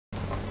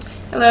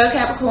Hello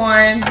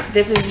Capricorn,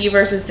 this is you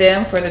versus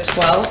them for the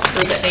 12th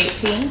through the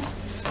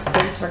 18th.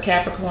 This is for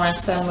Capricorn,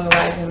 Sun, Moon,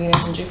 Rising,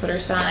 Venus, and Jupiter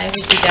signs.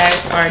 If you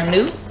guys are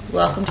new,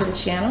 welcome to the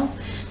channel.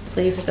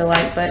 Please hit the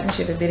like button,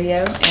 share the video,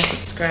 and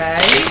subscribe.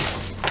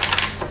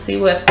 See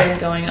what's been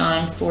going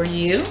on for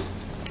you.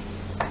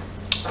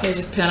 Page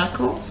of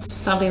Pentacles,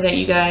 something that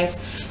you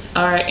guys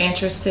are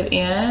interested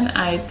in.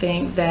 I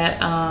think that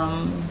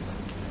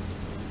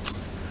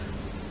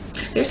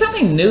there's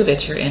something new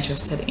that you're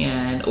interested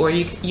in, or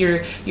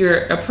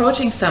you're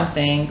approaching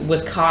something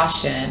with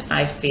caution,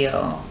 I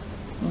feel.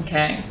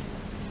 Okay,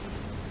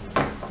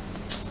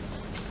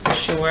 for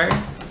sure,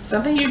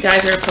 something you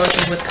guys are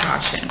approaching with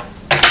caution.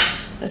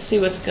 Let's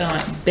see what's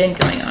been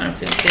going on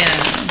for them.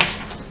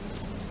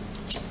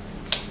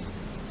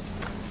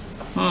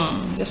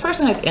 This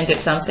person has ended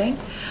something.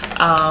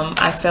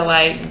 I feel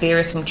like there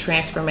is some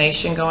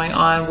transformation going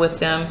on with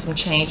them, some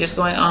changes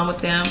going on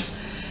with them.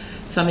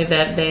 Something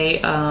that they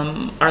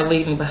are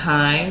leaving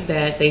behind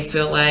that they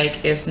feel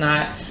like is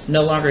no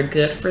longer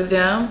good for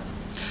them,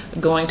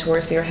 going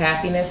towards their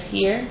happiness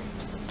here.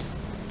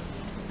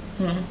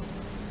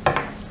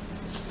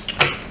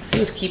 See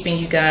what's keeping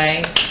you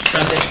guys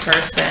from this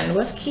person.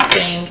 What's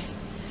keeping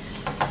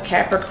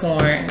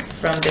Capricorn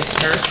from this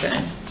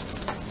person?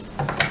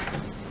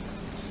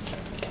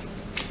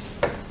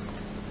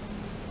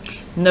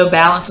 No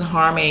balance and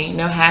harmony,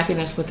 no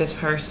happiness with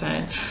this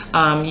person.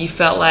 You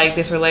felt like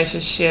this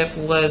relationship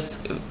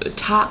was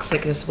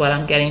toxic is what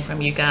I'm getting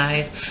from you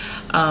guys.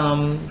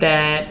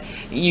 That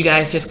you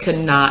guys just could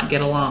not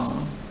get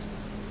along.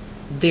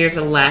 There's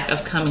a lack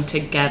of coming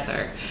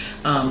together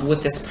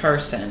with this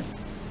person.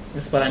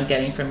 Is what I'm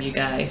getting from you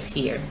guys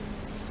here.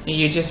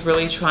 You're just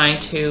really trying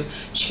to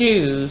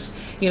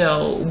choose, you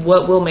know,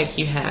 what will make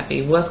you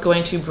happy, what's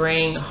going to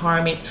bring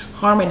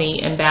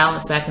harmony and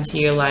balance back into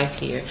your life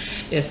here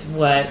is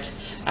what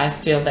I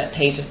feel that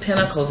Page of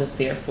Pentacles is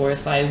there for.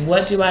 It's like,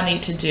 what do I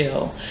need to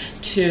do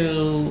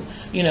to,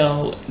 you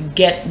know,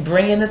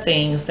 bring in the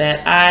things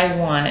that I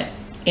want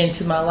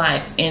into my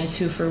life,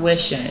 into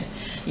fruition,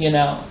 you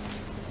know.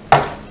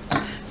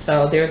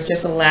 So there's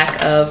just a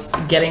lack of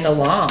getting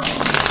along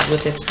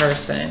with this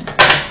person,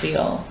 I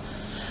feel.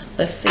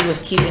 Let's see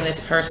what's keeping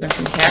this person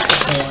from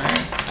Capricorn.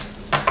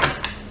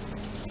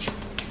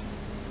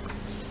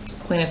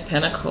 Queen of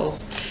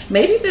Pentacles.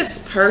 Maybe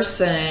this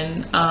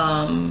person,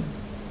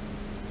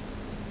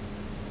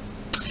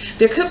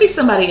 there could be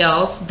somebody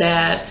else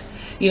that,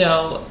 you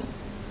know,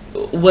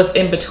 was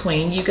in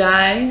between you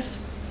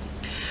guys.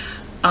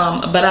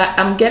 But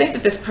I'm getting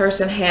that this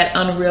person had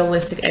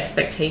unrealistic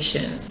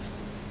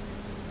expectations,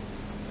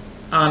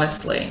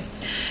 honestly.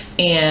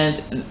 And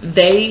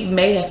they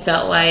may have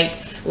felt like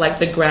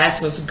the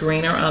grass was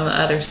greener on the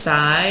other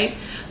side.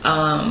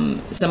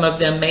 Some of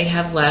them may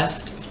have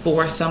left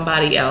for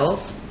somebody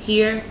else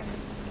here.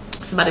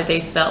 Somebody they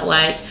felt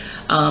like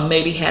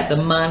maybe had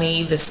the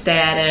money, the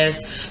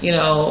status, you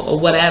know, or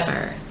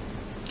whatever.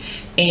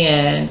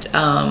 And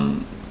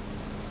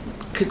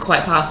could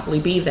quite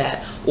possibly be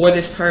that. Or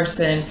this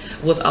person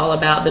was all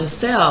about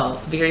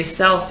themselves, very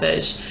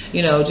selfish,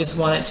 you know, just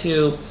wanted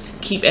to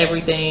keep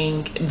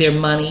everything, their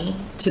money,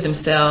 to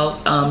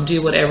themselves,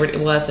 do whatever it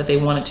was that they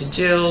wanted to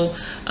do.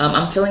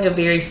 I'm feeling a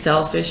very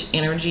selfish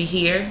energy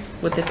here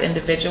with this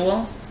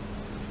individual.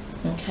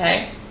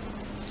 Okay.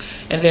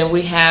 And then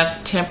we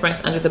have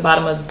Temperance under the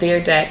bottom of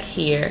their deck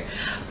here.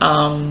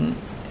 I'm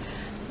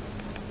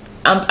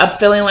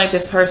feeling like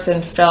this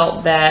person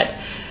felt that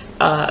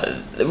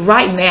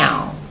right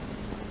now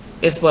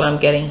is what I'm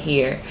getting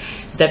here.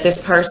 That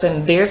this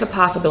person, there's a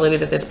possibility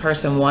that this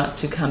person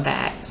wants to come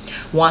back,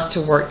 wants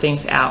to work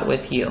things out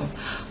with you,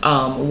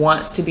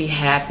 wants to be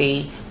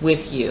happy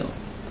with you.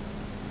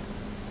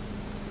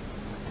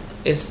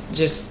 It's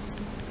just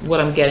what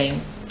I'm getting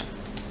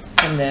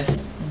from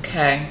this,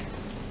 okay?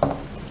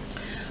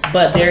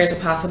 But there is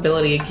a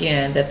possibility,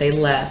 again, that they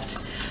left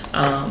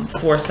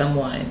for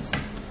someone.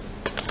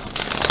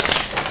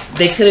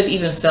 They could have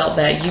even felt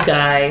that you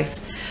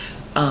guys,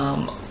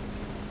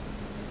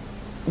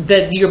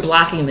 that you're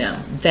blocking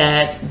them,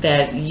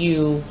 that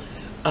you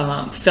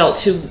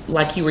felt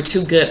like you were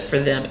too good for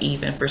them,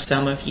 even for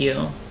some of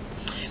you.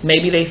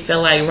 Maybe they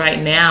feel like right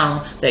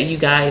now that you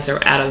guys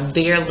are out of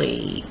their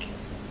league,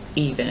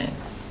 even.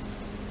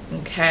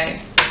 Okay,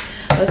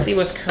 let's see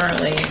what's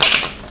currently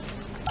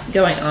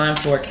going on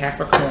for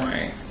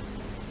Capricorn.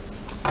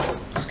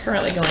 What's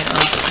currently going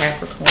on for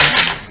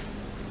Capricorn?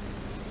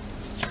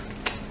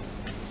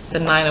 The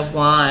Nine of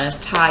Wands.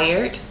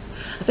 Tired.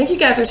 I think you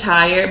guys are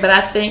tired, but I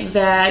think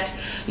that,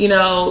 you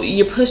know,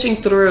 you're pushing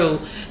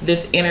through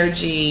this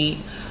energy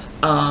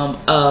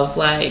of,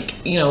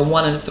 like, you know,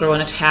 wanting to throw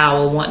in a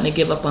towel, wanting to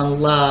give up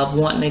on love,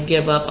 wanting to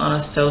give up on a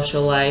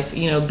social life,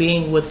 you know,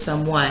 being with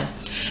someone.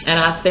 And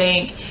I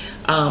think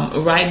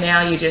right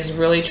now you're just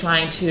really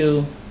trying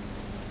to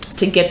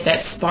get that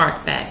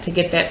spark back, to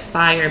get that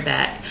fire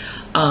back,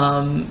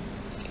 and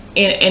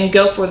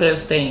go for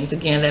those things,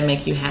 again, that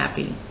make you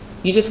happy.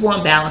 You just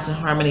want balance and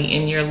harmony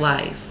in your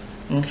life.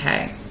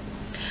 Okay.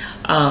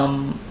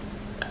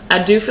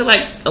 I do feel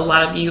like a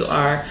lot of you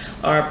are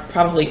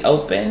probably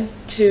open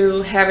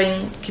to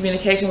having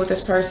communication with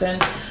this person,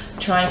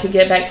 trying to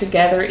get back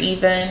together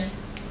even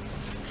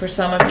for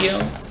some of you.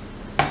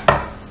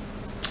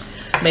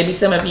 Maybe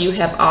some of you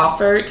have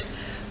offered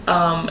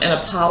an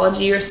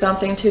apology or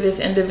something to this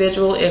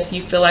individual if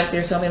you feel like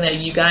there's something that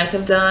you guys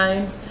have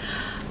done.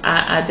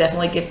 I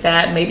definitely get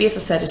that. Maybe it's a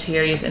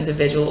Sagittarius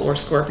individual or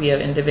Scorpio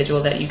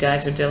individual that you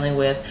guys are dealing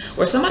with,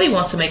 or somebody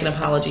wants to make an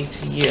apology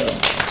to you.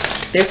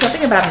 There's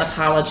something about an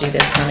apology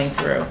that's coming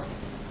through.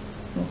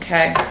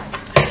 Okay,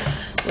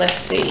 let's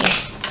see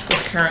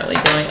what's currently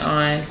going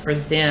on for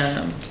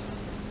them.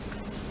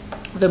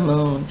 The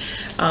moon.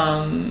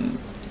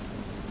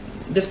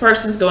 This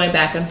person's going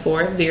back and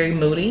forth, very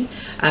moody.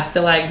 I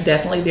feel like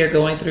definitely they're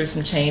going through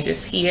some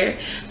changes here.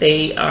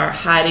 They are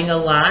hiding a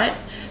lot,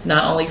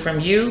 not only from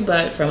you,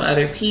 but from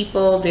other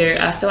people.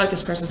 I feel like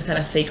this person's kind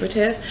of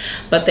secretive,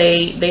 but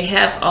they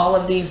have all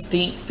of these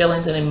deep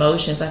feelings and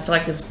emotions. I feel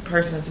like this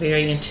person is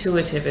very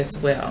intuitive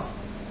as well.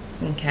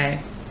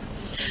 Okay.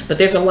 But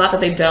there's a lot that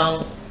they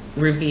don't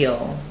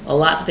reveal, a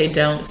lot that they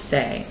don't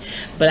say.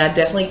 But I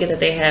definitely get that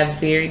they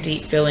have very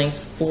deep feelings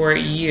for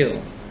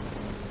you.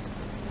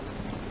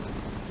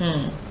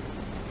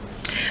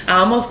 I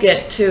almost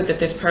get too that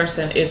this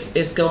person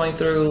is going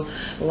through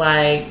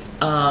like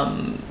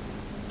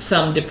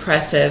some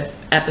depressive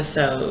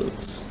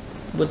episodes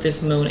with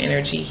this moon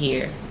energy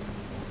here.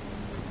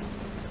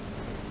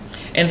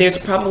 And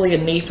there's probably a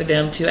need for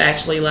them to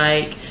actually,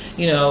 like,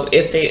 you know,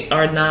 if they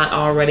are not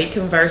already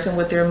conversing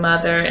with their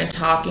mother and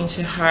talking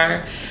to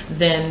her,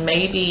 then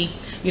maybe,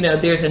 you know,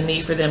 there's a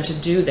need for them to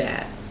do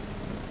that.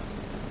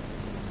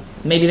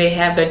 Maybe they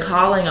have been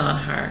calling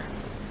on her.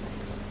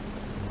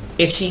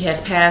 If she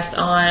has passed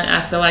on,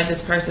 I feel like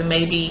this person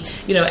may be,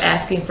 you know,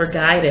 asking for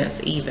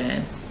guidance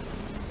even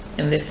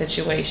in this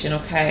situation,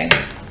 okay?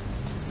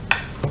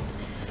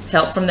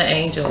 Help from the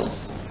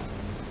angels.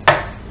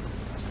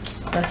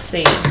 Let's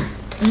see.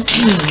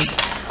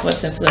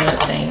 What's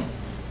influencing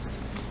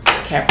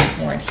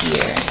Capricorn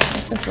here?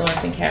 What's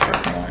influencing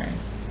Capricorn?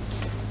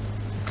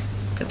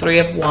 The Three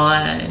of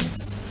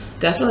Wands.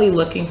 Definitely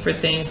looking for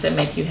things that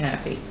make you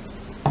happy.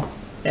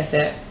 That's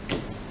it.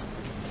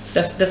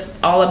 That's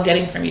all I'm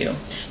getting from you.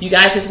 You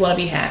guys just want to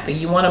be happy.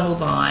 You want to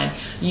move on.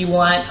 You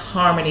want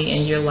harmony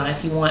in your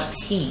life. You want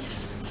peace,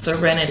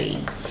 serenity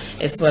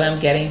is what I'm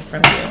getting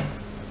from you.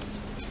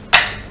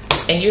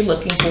 And you're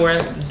looking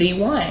for the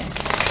one.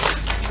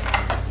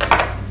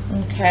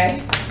 Okay.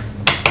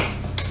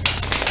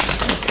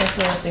 What's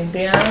influencing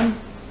them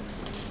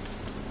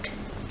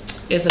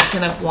is a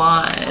Ten of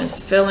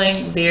Wands. Feeling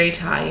very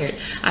tired.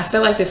 I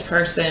feel like this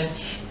person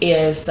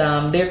is,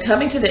 they're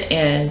coming to the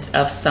end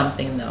of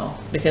something though,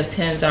 because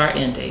tens are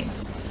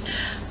endings.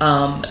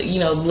 You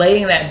know,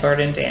 laying that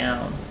burden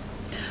down,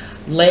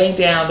 laying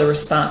down the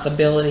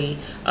responsibility,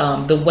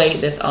 the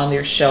weight that's on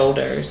their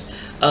shoulders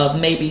of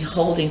maybe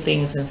holding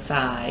things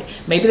inside.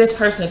 Maybe this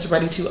person is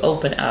ready to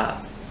open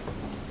up.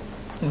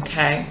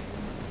 Okay.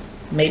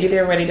 Maybe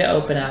they're ready to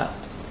open up,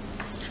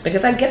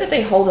 because I get that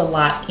they hold a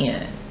lot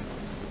in.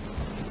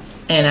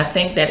 And I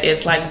think that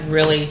it's like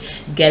really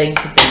getting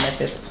to them at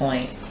this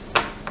point.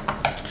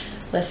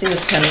 Let's see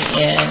what's coming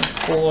in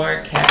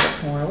for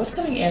Capricorn. What's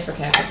coming in for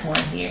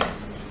Capricorn here?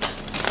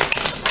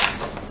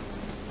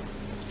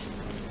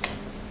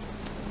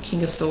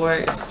 King of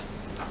Swords.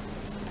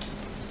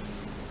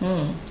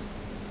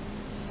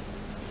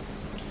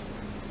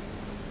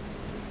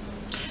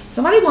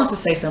 Somebody wants to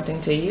say something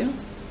to you.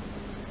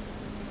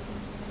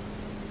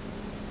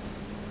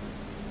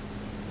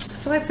 I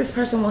feel like this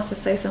person wants to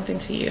say something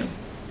to you.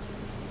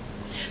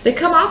 They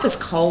come off as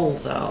cold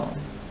though,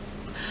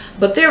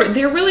 but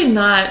they're really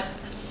not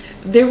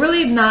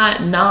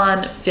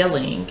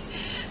non-feeling.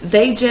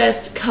 They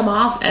just come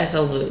off as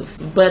aloof.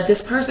 But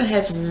this person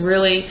has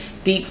really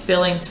deep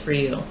feelings for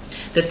you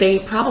that they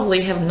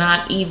probably have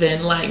not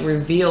even like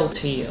revealed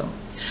to you.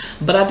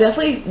 But I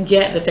definitely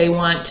get that they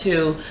want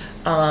to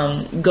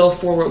go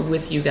forward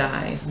with you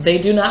guys. They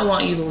do not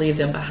want you to leave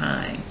them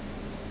behind.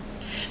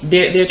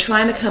 They're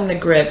trying to come to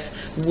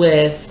grips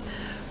with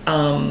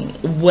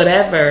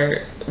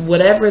whatever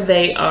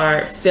they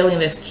are feeling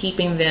that's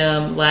keeping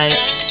them like,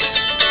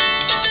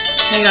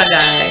 hang on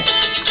guys.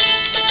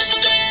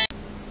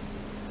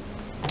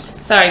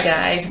 Sorry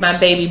guys, my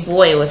baby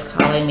boy was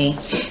calling me.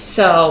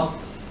 So,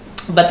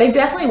 but they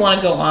definitely want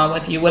to go on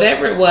with you.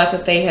 Whatever it was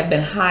that they have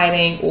been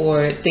hiding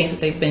or things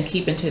that they've been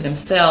keeping to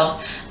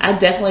themselves, I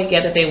definitely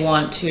get that they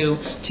want to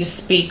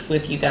speak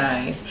with you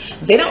guys.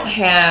 They don't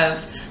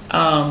have,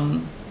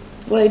 well,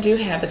 they do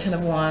have the Ten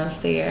of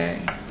Wands there.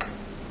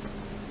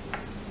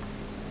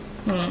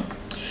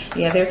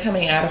 Yeah, they're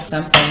coming out of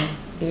something.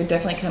 They're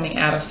definitely coming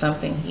out of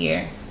something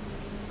here.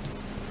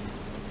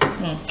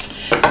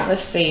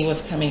 Let's see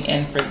what's coming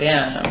in for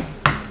them.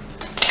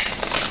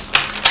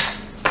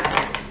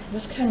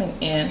 What's coming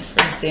in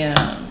for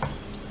them?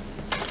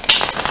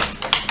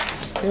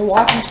 They're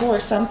walking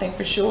towards something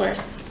for sure.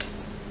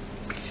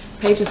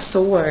 Page of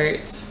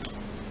Swords.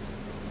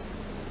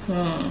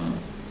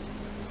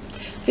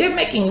 They're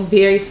making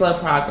very slow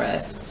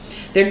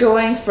progress. They're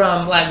going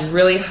from like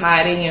really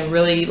hiding and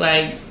really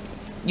like,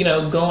 you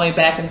know, going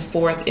back and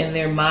forth in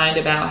their mind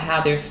about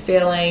how they're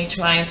feeling,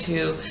 trying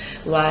to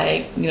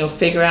like, you know,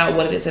 figure out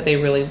what it is that they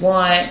really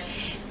want.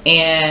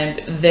 And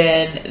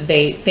then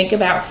they think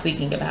about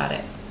speaking about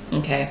it.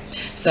 Okay.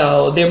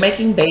 So they're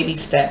making baby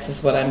steps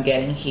is what I'm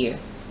getting here.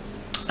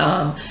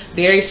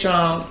 Very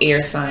strong air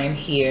sign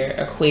here.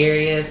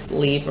 Aquarius,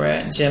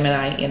 Libra,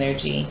 Gemini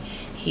energy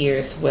here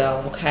as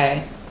well.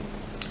 Okay.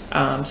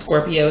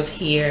 Scorpios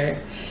here.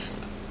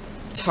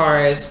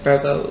 Taurus,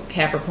 Virgo,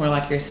 Capricorn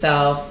like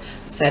yourself.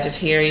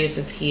 Sagittarius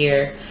is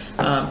here.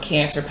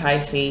 Cancer,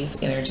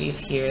 Pisces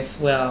energies here as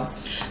well.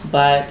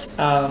 But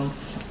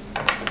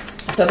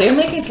so they're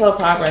making slow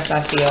progress,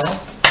 I feel.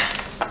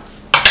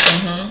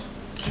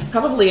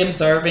 Probably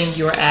observing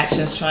your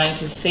actions, trying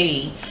to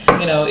see,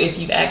 you know, if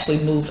you've actually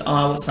moved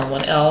on with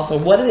someone else or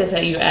what it is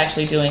that you're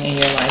actually doing in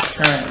your life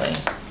currently.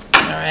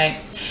 All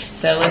right.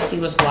 So let's see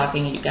what's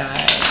blocking you guys.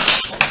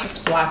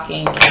 What's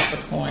blocking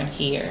Capricorn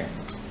here?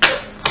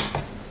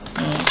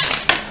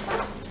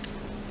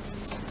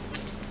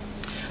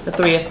 The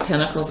Three of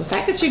Pentacles. The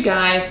fact that you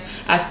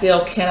guys, I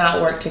feel,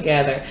 cannot work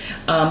together.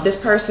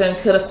 This person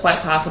could have quite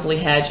possibly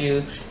had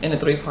you in a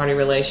three-party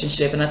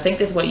relationship, and I think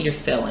that's what you're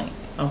feeling.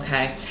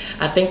 Okay,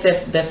 I think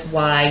that's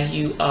why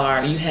you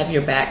have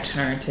your back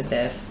turned to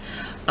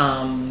this,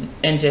 and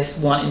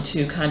just wanting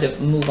to kind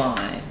of move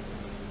on.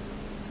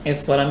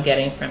 Is what I'm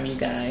getting from you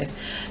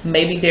guys.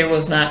 Maybe there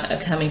was not a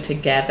coming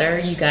together.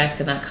 You guys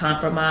could not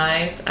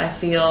compromise. I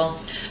feel,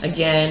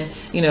 again,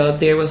 you know,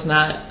 there was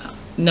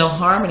no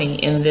harmony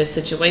in this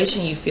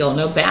situation. You feel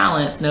no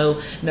balance, no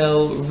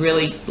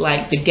really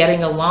like the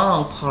getting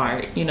along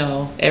part, you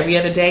know, every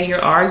other day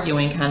you're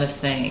arguing kind of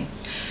thing.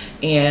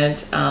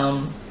 And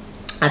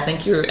I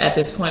think you're at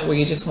this point where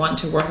you just want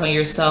to work on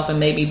yourself and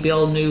maybe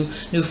build new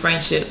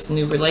friendships,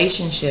 new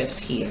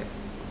relationships here.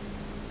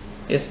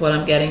 It's what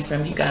I'm getting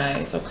from you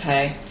guys.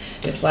 Okay,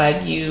 it's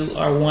like you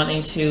are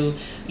wanting to,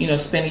 you know,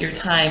 spend your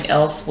time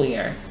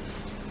elsewhere.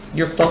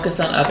 You're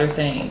focused on other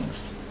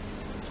things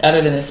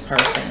other than this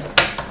person.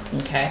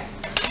 Okay,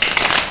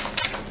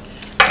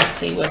 let's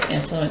see what's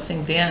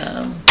influencing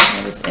them.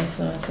 What is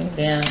influencing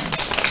them?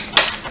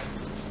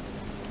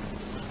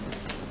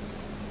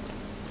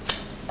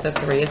 The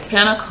Three of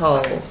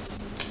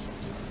Pentacles.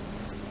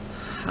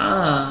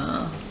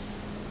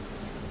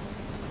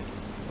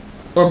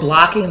 Or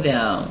blocking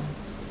them.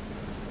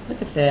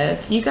 Look at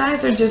this. You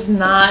guys are just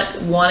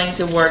not wanting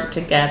to work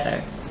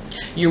together.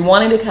 You're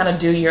wanting to kind of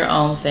do your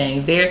own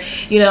thing. There,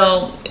 you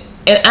know,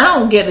 and I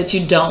don't get that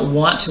you don't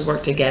want to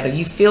work together.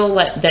 You feel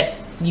like that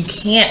you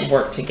can't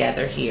work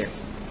together here.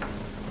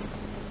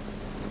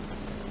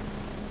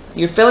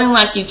 You're feeling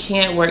like you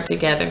can't work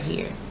together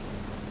here.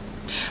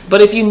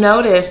 But if you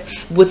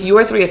notice, with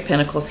your Three of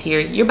Pentacles here,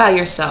 you're by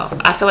yourself.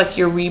 I feel like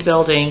you're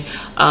rebuilding,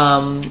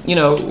 you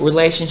know,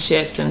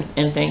 relationships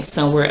and things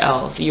somewhere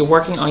else. You're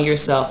working on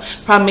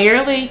yourself.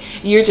 Primarily,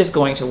 you're just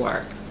going to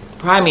work.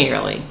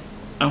 Primarily,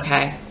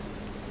 okay?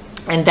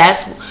 And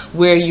that's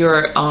where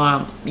your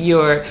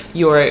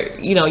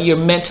you know, your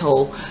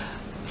mental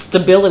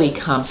stability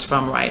comes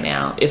from right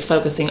now, is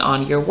focusing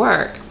on your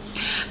work.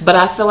 But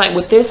I feel like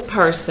with this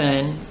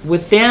person,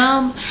 with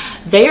them,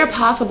 they are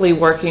possibly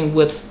working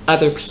with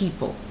other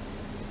people,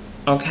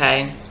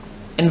 okay?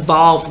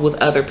 Involved with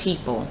other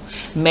people.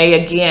 May,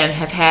 again,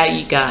 have had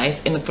you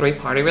guys in a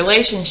three-party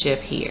relationship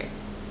here.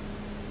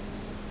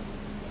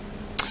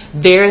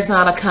 There is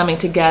not a coming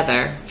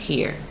together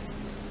here.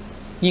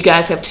 You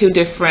guys have two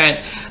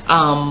different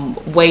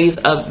ways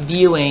of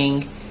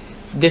viewing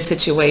this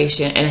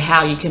situation and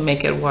how you can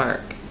make it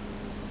work.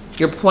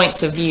 Your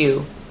points of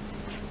view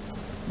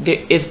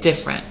is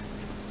different.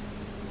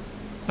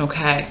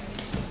 Okay,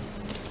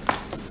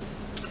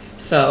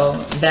 so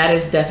that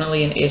is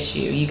definitely an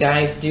issue. You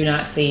guys do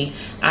not see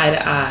eye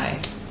to eye.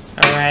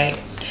 All right,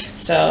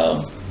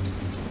 so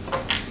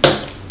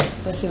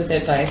let's see what the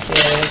advice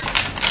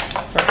is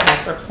for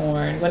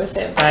Capricorn. What is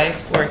the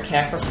advice for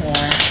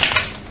Capricorn?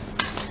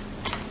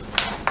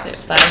 The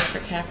advice for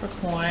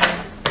Capricorn.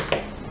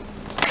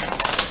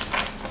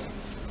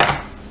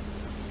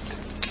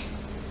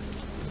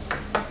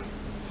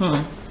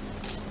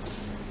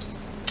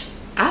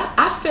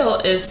 I feel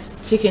is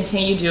to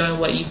continue doing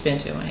what you've been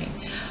doing.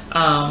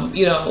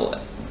 You know,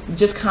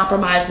 just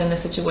compromising in the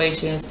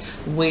situations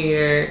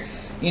where,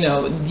 you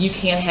know, you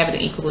can't have an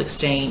equal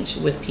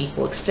exchange with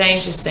people.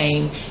 Exchange the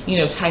same, you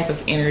know, type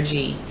of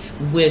energy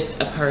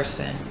with a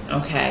person,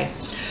 okay?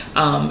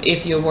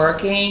 If you're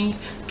working,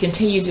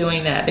 continue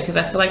doing that, because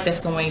I feel like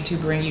that's going to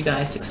bring you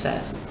guys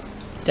success.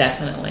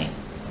 Definitely.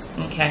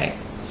 Okay?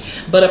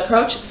 But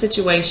approach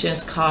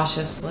situations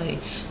cautiously.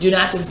 Do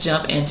not just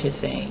jump into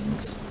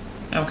things.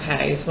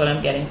 Okay, is what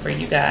I'm getting for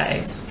you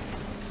guys.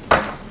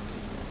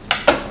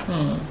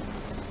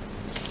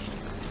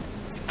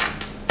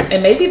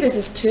 And maybe this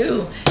is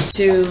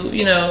to,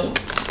 you know,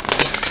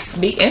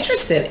 be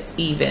interested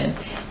even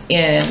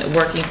in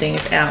working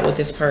things out with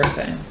this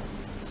person.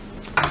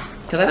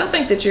 Because I don't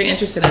think that you're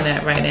interested in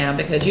that right now,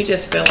 because you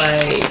just feel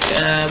like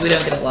we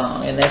don't get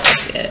along, and that's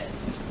just it.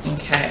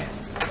 Okay.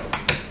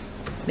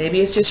 Maybe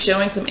it's just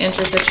showing some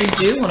interest that you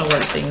do want to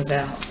work things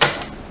out.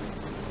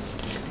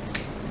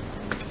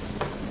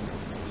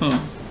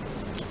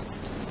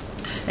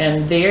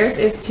 And theirs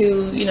is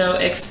to, you know,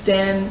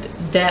 extend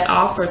that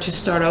offer to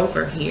start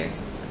over here.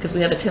 Because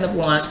we have the Ten of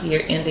Wands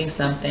here ending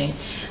something.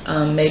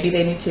 Maybe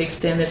they need to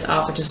extend this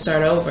offer to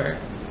start over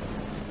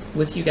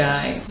with you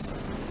guys.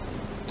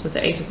 With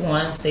the Ace of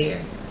Wands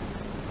there.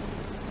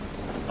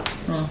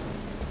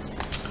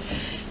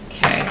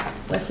 Okay,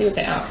 let's see what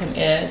the outcome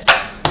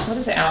is. What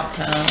is the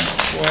outcome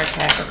for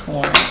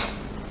Capricorn?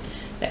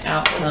 The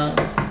outcome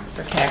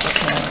for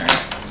Capricorn.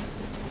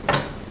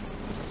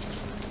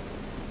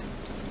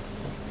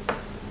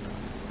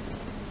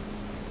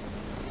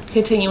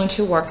 Continuing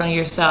to work on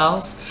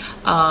yourself.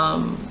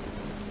 I'm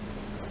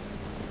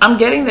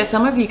getting that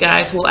some of you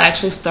guys will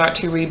actually start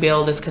to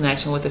rebuild this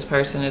connection with this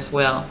person as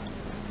well.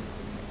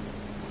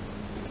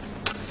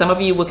 Some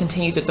of you will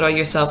continue to throw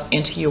yourself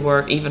into your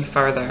work even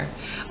further.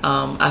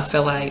 I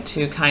feel like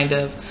to kind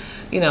of,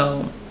 you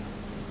know,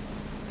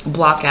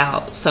 block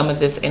out some of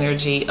this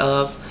energy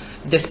of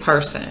this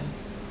person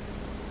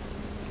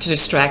to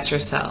distract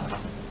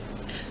yourself.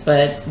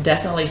 But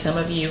definitely some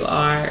of you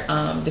are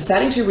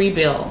deciding to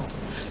rebuild.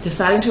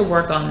 Deciding to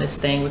work on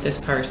this thing with this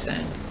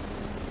person.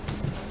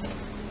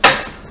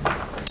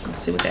 Let's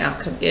see what the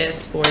outcome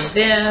is for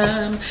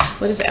them.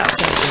 What is the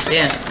outcome for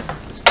them?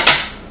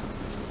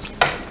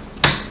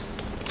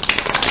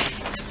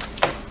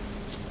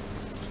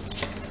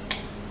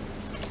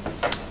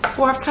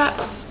 Four of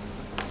Cups.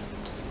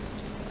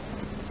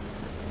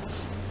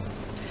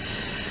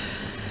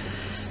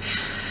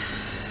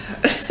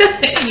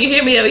 You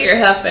hear me over here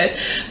huffing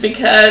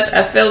because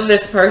I feel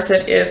this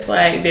person is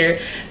like they're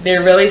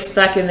really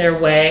stuck in their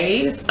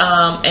ways,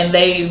 and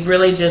they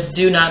really just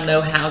do not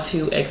know how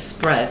to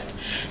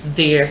express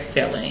their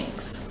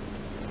feelings.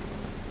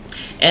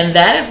 And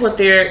that is what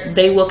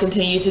they will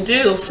continue to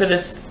do for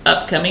this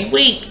upcoming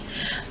week.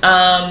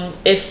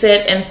 Is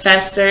sit and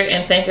fester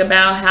and think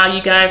about how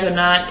you guys are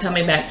not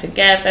coming back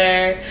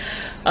together.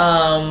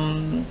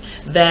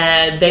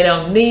 That they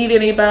don't need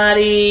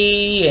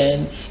anybody,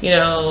 and you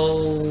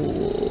know,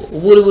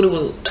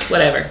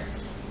 whatever.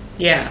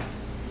 Yeah,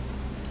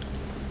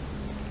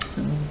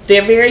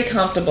 they're very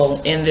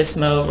comfortable in this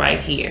mode right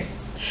here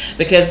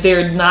because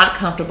they're not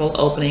comfortable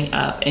opening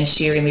up and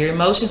sharing their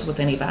emotions with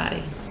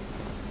anybody.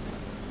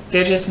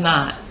 They're just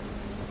not.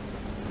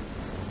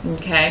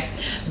 Okay,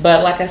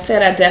 but like I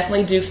said, I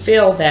definitely do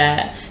feel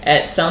that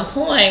at some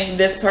point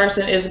this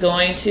person is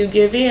going to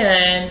give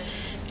in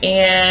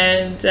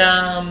and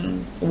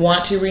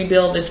want to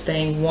rebuild this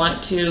thing,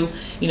 want to,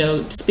 you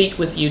know, speak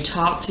with you,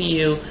 talk to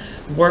you,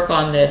 work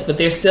on this, but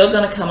they're still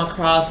going to come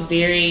across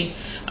very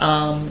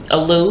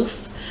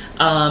aloof,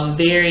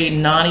 very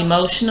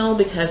non-emotional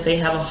because they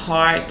have a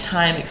hard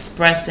time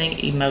expressing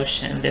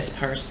emotion, this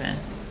person.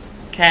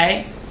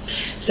 Okay,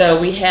 so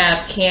we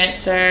have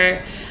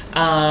Cancer,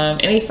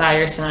 any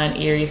fire sign,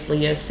 Aries,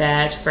 Leo,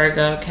 Sag,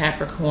 Virgo,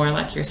 Capricorn,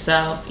 like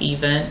yourself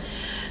even,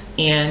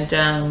 and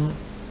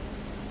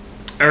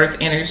Earth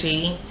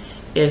energy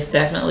is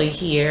definitely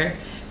here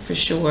for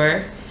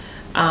sure.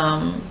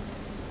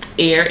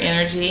 Air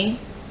energy,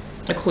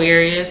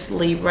 Aquarius,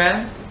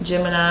 Libra,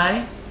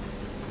 Gemini,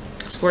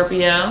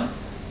 Scorpio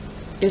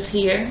is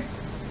here.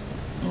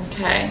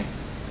 Okay,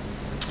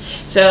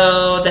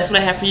 so that's what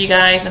I have for you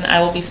guys, and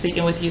I will be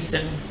speaking with you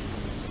soon.